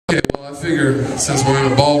figure since we're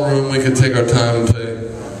in a ballroom, we could take our time and play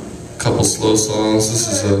a couple slow songs. This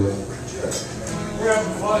is a... We're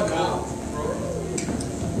having fun, man.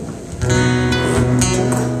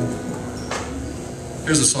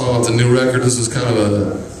 Here's a song off the new record. This is kind of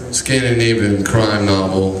a Scandinavian crime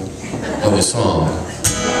novel of a song.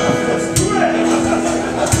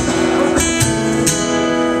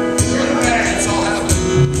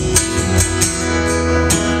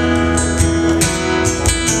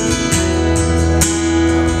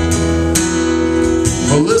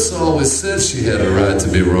 Melissa always said she had a right to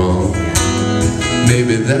be wrong.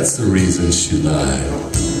 Maybe that's the reason she lied.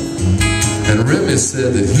 And Remy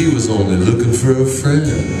said that he was only looking for a friend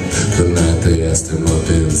the night they asked him up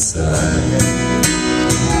inside.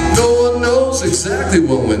 No one knows exactly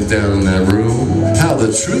what went down in that room, how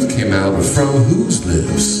the truth came out, or from whose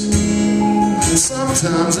lips.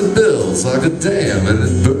 Sometimes it builds like a dam and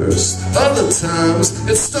it bursts. Other times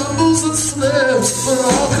it stumbles and slips, but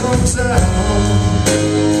all comes out.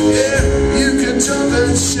 Yeah, you can jump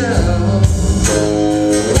and shout,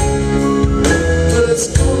 but it's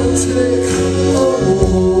gonna take a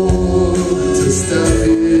war to stop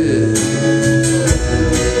it.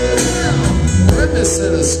 Remy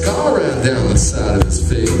said a scar ran down the side of his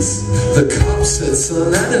face. The cop said,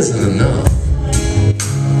 son, that isn't enough.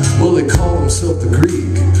 Well, they called himself the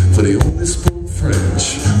Greek, but he only spoke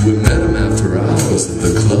French. We met him after hours at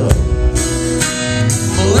the club.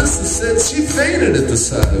 Melissa said she fainted at the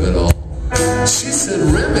sight of it all. She said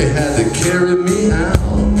Remy had to carry me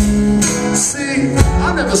out. See,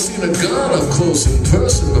 I've never seen a gun up close in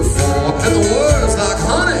person before, and the words like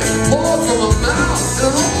honey poured from her mouth,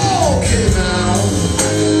 and it all came out.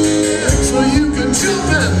 So you can jump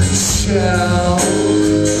and shout.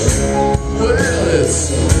 Well,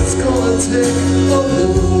 it's gonna take a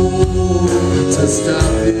war to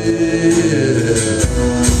stop it.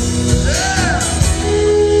 Yeah!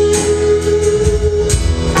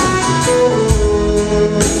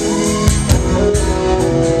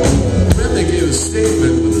 Remy gave a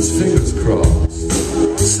statement with his fingers crossed.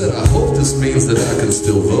 Said, I hope this means that I can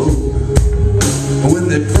still vote. And when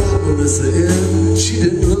they brought Melissa in, she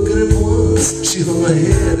didn't look at him once. She hung her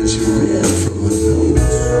head and she read from her nose.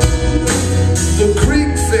 The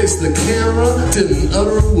Greek faced the camera, didn't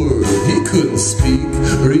utter a word. He couldn't speak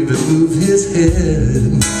or even move his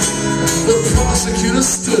head. The prosecutor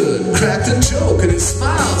stood, cracked a joke, and he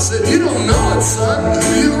smiled, said, you don't know it, son.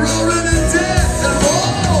 You're already dead. And it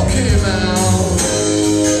all came out.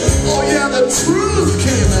 Oh yeah, the truth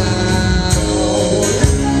came out.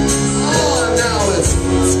 Oh, and now it's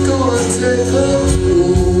gonna take a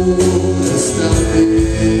war to stop it.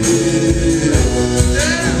 Yeah.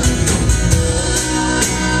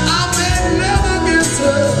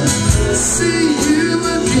 See you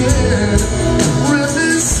again.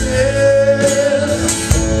 Remy said,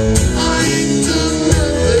 I ain't done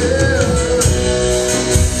nothing.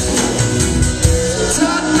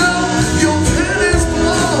 Tighten up your panties,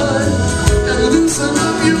 boy, and loosen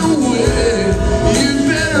up your wig. You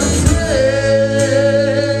better pray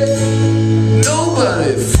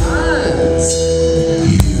nobody finds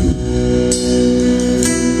you.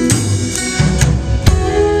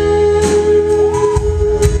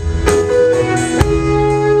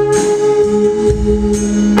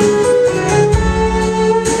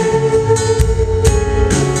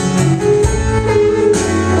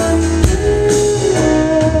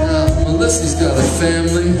 Melissa's got a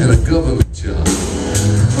family and a government job.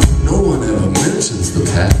 No one ever mentions the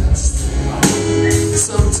past.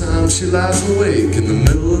 Sometimes she lies awake in the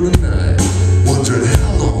middle of the night, wondering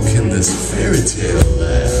how long can this fairy tale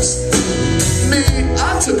last. Me,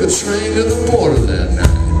 I took a train to the border that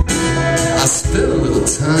night. I spent a little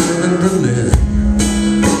time in Berlin.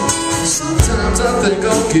 Sometimes I think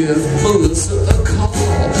I'll give Melissa a call,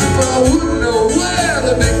 but I wouldn't know where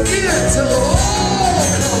to begin till it all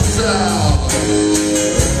comes out.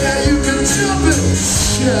 Yeah, you can jump and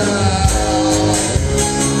shout.